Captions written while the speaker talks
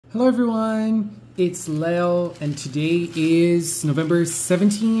Hello everyone, it's Leo and today is November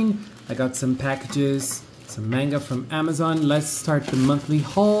 17. I got some packages, some manga from Amazon. Let's start the monthly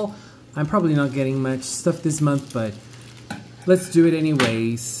haul. I'm probably not getting much stuff this month, but let's do it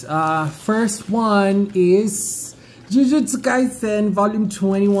anyways. First one is Jujutsu Kaisen Volume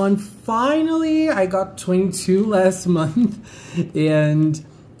 21. Finally, I got 22 last month and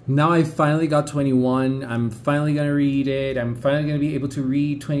now I finally got 21. I'm finally gonna read it. I'm finally gonna be able to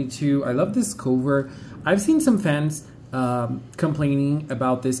read 22. I love this cover. I've seen some fans complaining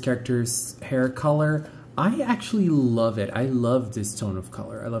about this character's hair color. I actually love it. I love this tone of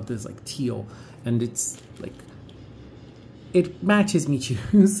color. I love this like teal, and it's like, it matches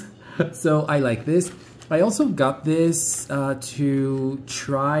Michiru's. So I like this. I also got this to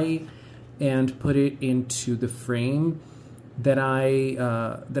try and put it into the frame that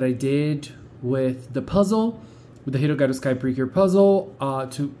I did with the puzzle, with the Hirogaru Skybreaker puzzle,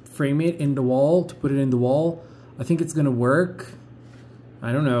 to frame it in the wall, to put it in the wall. I think it's gonna work.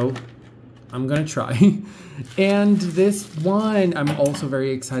 I don't know. I'm gonna try. And this one, I'm also very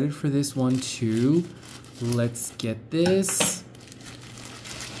excited for this one too. Let's get this.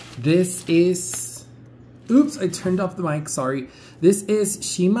 This is... Oops, I turned off the mic, sorry. This is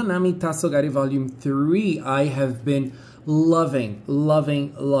Shimanami Tasogaru Volume 3. I have been loving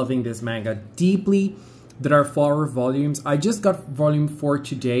this manga deeply. There are 4 volumes. I just got volume 4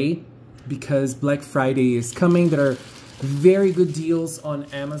 today because Black Friday is coming. There are very good deals on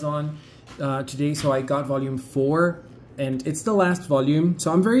Amazon today, so I got volume 4 and it's the last volume.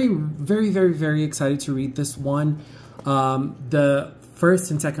 So I'm very excited to read this one. The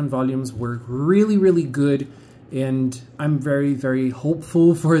first and second volumes were really good, and I'm very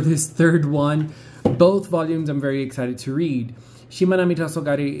hopeful for this third one. Both volumes I'm very excited to read. Shimanami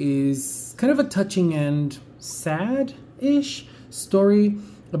Tasogaru is kind of a touching and sad-ish story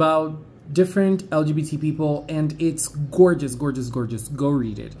about different LGBT people, and it's gorgeous. Go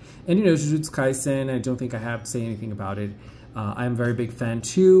read it. And you know, Jujutsu Kaisen, I don't think I have to say anything about it. I'm a very big fan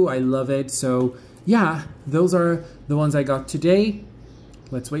too. I love it. So yeah, those are the ones I got today.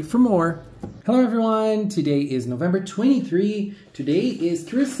 Let's wait for more. Hello everyone, today is November 23. Today is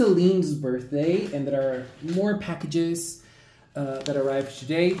Celine's birthday, and there are more packages that arrived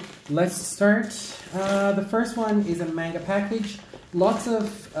today. Let's start. The first one is a manga package. Lots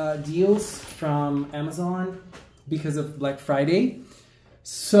of deals from Amazon because of Black Friday.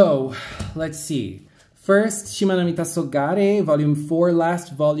 So, let's see. First, Shimanami Tasogaru, Volume 4,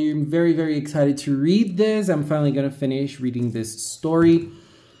 last volume. Very excited to read this. I'm finally gonna finish reading this story.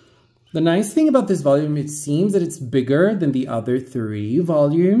 The nice thing about this volume, it seems that it's bigger than the other 3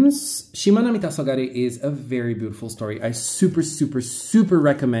 volumes. Shimanami Tasogaru is a very beautiful story. I super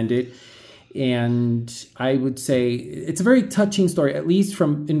recommend it. And I would say it's a very touching story, at least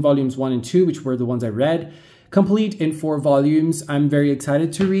in volumes 1 and 2, which were the ones I read. Complete in 4 volumes. I'm very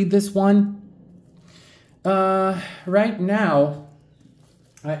excited to read this one. Right now,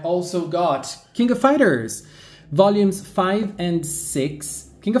 I also got King of Fighters, volumes 5 and 6.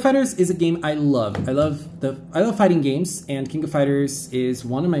 King of Fighters is a game I love. I love fighting games, and King of Fighters is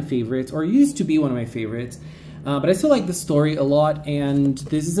one of my favorites, or used to be one of my favorites. But I still like the story a lot, and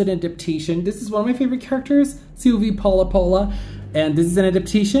this is an adaptation. This is one of my favorite characters, Sylvie Paula, and this is an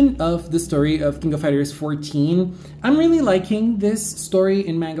adaptation of the story of King of Fighters 14. I'm really liking this story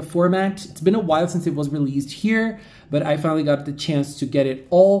in manga format. It's been a while since it was released here, but I finally got the chance to get it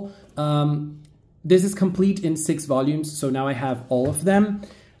all. This is complete in 6 volumes, so now I have all of them.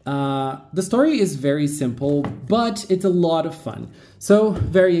 The story is very simple, but it's a lot of fun. So,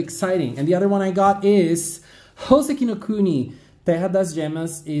 very exciting. And the other one I got is Hoseki no Kuni. Terra das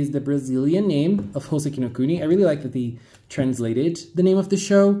Gemas is the Brazilian name of Hoseki no Kuni. I really like that they translated the name of the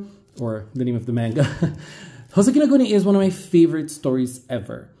show, or the name of the manga. Hoseki no Kuni is one of my favorite stories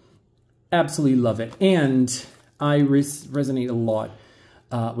ever. Absolutely love it. And I resonate a lot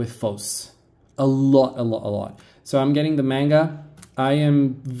with Fos. A lot. So I'm getting the manga. I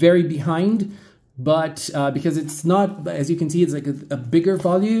am very behind, but because it's not, as you can see, it's like a bigger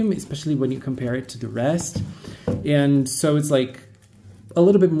volume, especially when you compare it to the rest. And so it's like a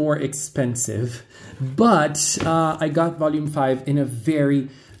little bit more expensive. But I got volume 5 in a very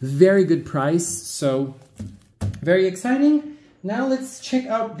good price. So very exciting. Now let's check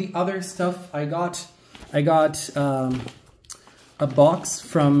out the other stuff I got. I got a box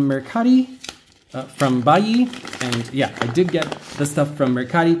from Mercari. From Bayi, and yeah, I did get the stuff from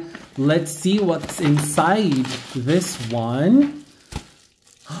Mercari. Let's see what's inside this one.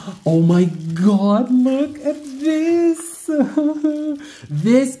 Oh my god, look at this!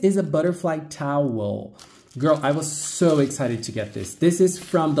 This is a butterfly towel. Girl, I was so excited to get this. This is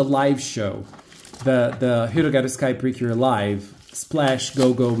from the live show. The Hirogaru Sky Precure Live. Splash,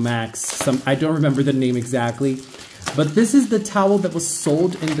 Go-Go, Max. I don't remember the name exactly. But this is the towel that was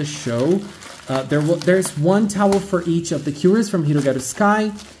sold in the show. There's one towel for each of the Cures from Hirogaru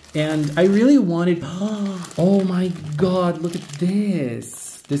Sky. And I really wanted... Oh my god, look at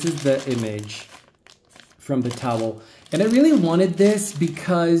this. This is the image from the towel. And I really wanted this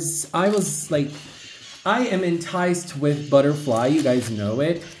because I was like... I am enticed with Butterfly, you guys know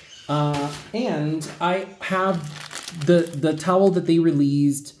it. And I have the towel that they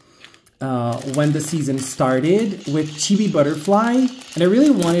released when the season started with Chibi Butterfly. And I really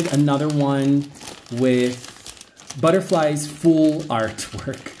wanted another one with Butterfly's full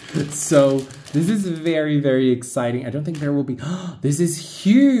artwork. So this is very, very exciting. I don't think there will be... This is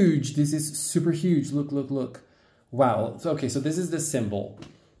huge. This is super huge. Look, look, look. Wow. Okay, so this is the symbol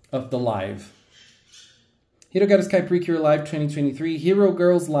of the live. Hirogaru Sky Precure Live 2023, Hero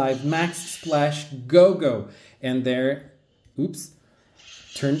Girls Live, Max Splash Go-Go. And there, oops,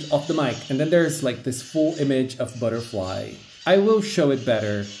 turned off the mic. And then there's like this full image of Butterfly. I will show it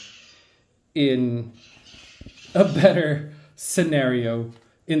better in a better scenario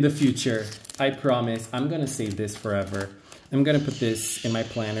in the future. I promise. I'm gonna save this forever. I'm gonna put this in my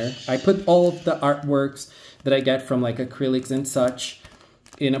planner. I put all of the artworks that I get from like acrylics and such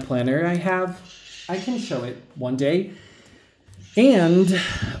in a planner I have. I can show it one day. And,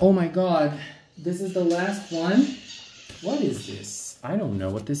 oh my god, this is the last one. What is this? I don't know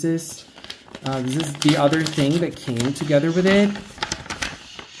what this is. This is the other thing that came together with it.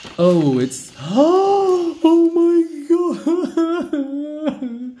 Oh, it's... Oh my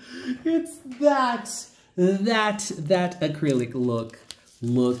god! It's that acrylic.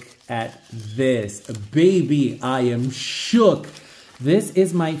 Look at this. Baby, I am shook. This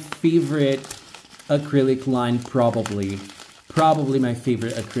is my favorite acrylic line, probably my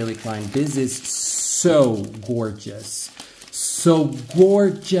favorite acrylic line. This is so gorgeous. So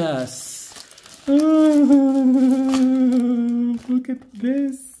gorgeous. Look at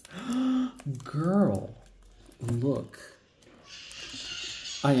this. Girl, look.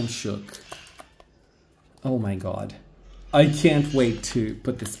 I am shook. Oh my god. I can't wait to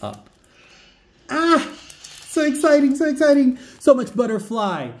put this up. Ah! So exciting, so exciting. So much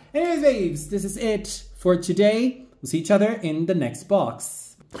Butterfly. Anyways, babes, this is it for today. We'll see each other in the next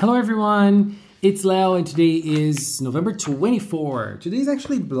box. Hello, everyone. It's Leo, and today is November 24. Today is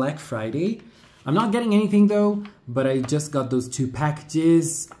actually Black Friday. I'm not getting anything, though, but I just got those two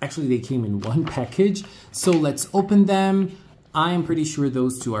packages. Actually, they came in one package. So let's open them. I am pretty sure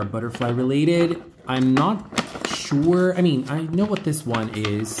those two are Butterfly related. I'm not sure. I mean, I know what this one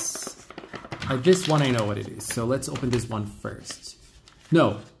is. This one, I know what it is. So let's open this one first.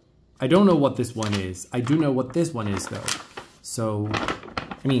 No, I don't know what this one is. I do know what this one is, though. So,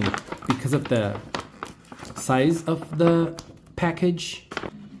 I mean, because of the size of the package,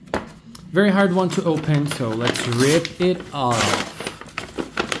 very hard one to open. So let's rip it off.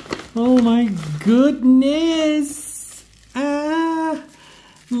 Oh my goodness. Ah,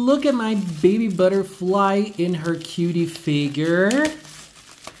 look at my baby Butterfly in her cutie figure.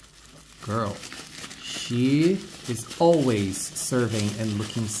 Girl, she is always serving and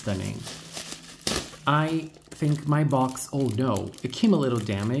looking stunning. I think my box, oh no, it came a little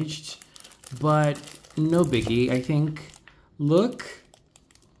damaged, but no biggie, I think. Look,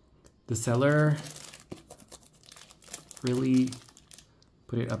 the seller really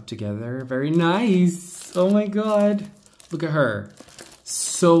put it up together. Very nice. Oh my god. Look at her.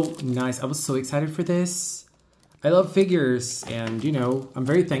 So nice. I was so excited for this. I love figures, and you know, I'm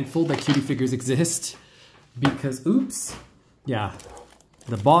very thankful that cutie figures exist because, oops, yeah,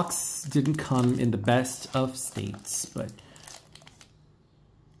 the box didn't come in the best of states, but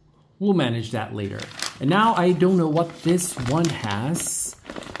we'll manage that later. And now I don't know what this one has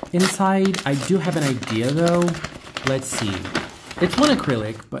inside. I do have an idea though. Let's see. It's one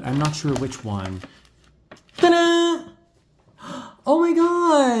acrylic, but I'm not sure which one. Ta-da! Oh my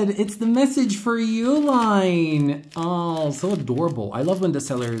god, it's the Message for You line. Oh, so adorable. I love when the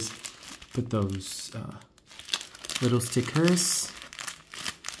sellers put those little stickers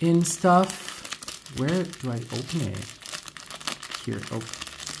in stuff. Where do I open it? Here, oh.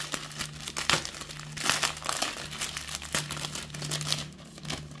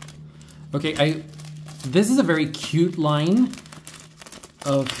 Okay, this is a very cute line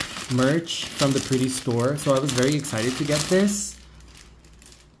of merch from the Pretty Store, so I was very excited to get this.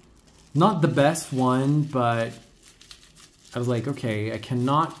 Not the best one, but I was like, okay, I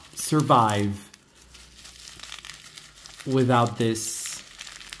cannot survive without this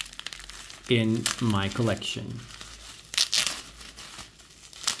in my collection.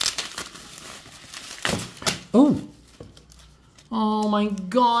 Oh! Oh my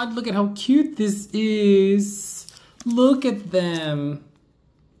god, look at how cute this is! Look at them!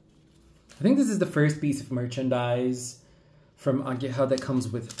 I think this is the first piece of merchandise from Ageha that comes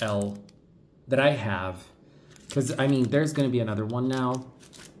with Elle that I have. Because, I mean, there's gonna be another one now.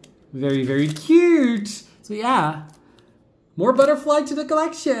 Very, very cute! So yeah, more butterfly to the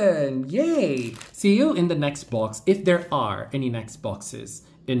collection! Yay! See you in the next box, if there are any next boxes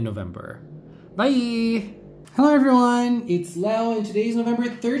in November. Bye! Hello everyone, it's Leo and today is November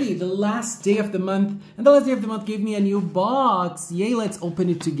 30, the last day of the month. And the last day of the month gave me a new box. Yay, let's open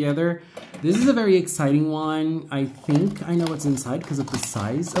it together. This is a very exciting one. I think I know what's inside because of the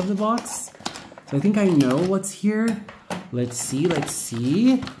size of the box. So I think I know what's here. Let's see, let's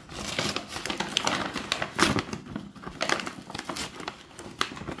see.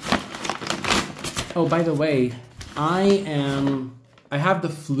 Oh, by the way, I have the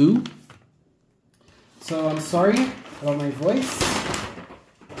flu. So I'm sorry about my voice.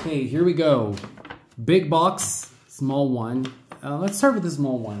 Okay, here we go. Big box, small one. Let's start with the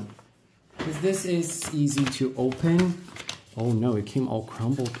small one. Because this is easy to open. Oh no, it came all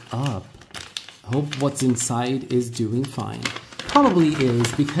crumbled up. I hope what's inside is doing fine. Probably is,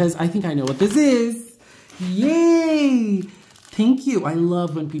 because I think I know what this is. Yay! Thank you. I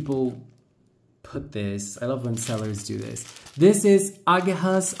love when people put this. I love when sellers do this. This is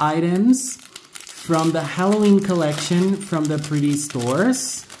Ageha's items from the Halloween collection from the Pretty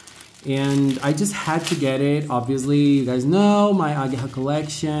Stores. And I just had to get it. Obviously, you guys know my Ageha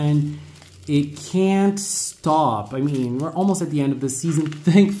collection. It can't stop. I mean, we're almost at the end of the season,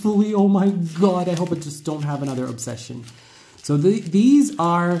 thankfully. Oh my god, I hope I just don't have another obsession. So these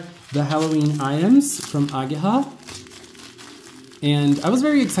are the Halloween items from Ageha. And I was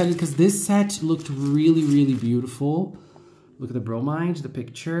very excited because this set looked really, really beautiful. Look at the bromide, the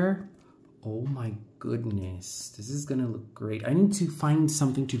picture. Oh my goodness, this is gonna look great. I need to find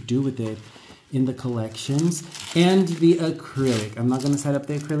something to do with it in the collections. And the acrylic. I'm not gonna set up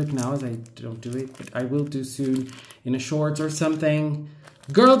the acrylic now as I don't do it, but I will do soon in a shorts or something.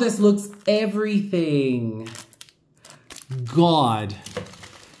 Girl, this looks everything. God,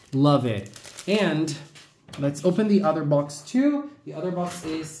 love it. And let's open the other box too. The other box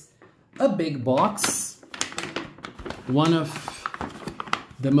is a big box. One of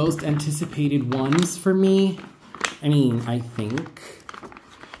the most anticipated ones for me. I mean, I think.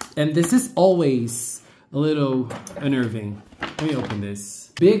 And this is always a little unnerving. Let me open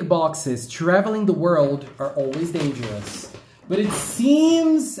this. Big boxes traveling the world are always dangerous. But it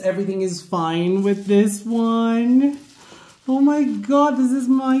seems everything is fine with this one. Oh my god, this is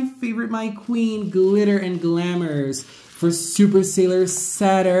my favorite, my queen, Glitter and Glamours for Super Sailor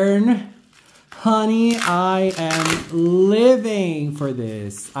Saturn. Honey, I am living for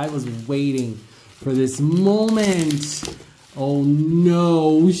this. I was waiting for this moment. Oh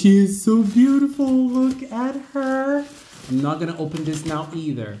no, she is so beautiful. Look at her. I'm not gonna open this now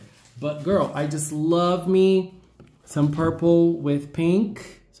either. But girl, I just love me some purple with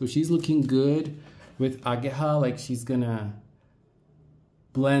pink. So she's looking good with Ageha, like she's gonna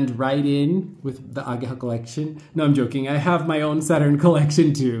blend right in with the Ageha collection. No, I'm joking. I have my own Saturn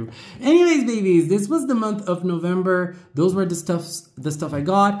collection too. Anyways, babies, this was the month of November. Those were the stuff I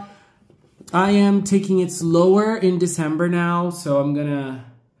got. I am taking it slower in December now, so I'm gonna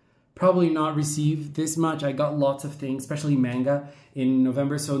probably not receive this much. I got lots of things, especially manga in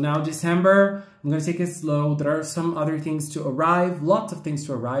November. So now December, I'm gonna take it slow. There are some other things to arrive, lots of things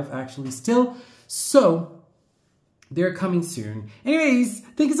to arrive actually still. So they're coming soon. Anyways,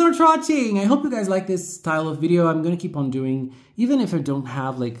 thank you so much for watching. I hope you guys like this style of video. I'm gonna keep on doing, even if I don't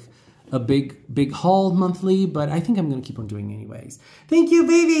have like a big haul monthly, but I think I'm gonna keep on doing anyways. Thank you,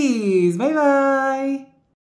 babies. Bye-bye.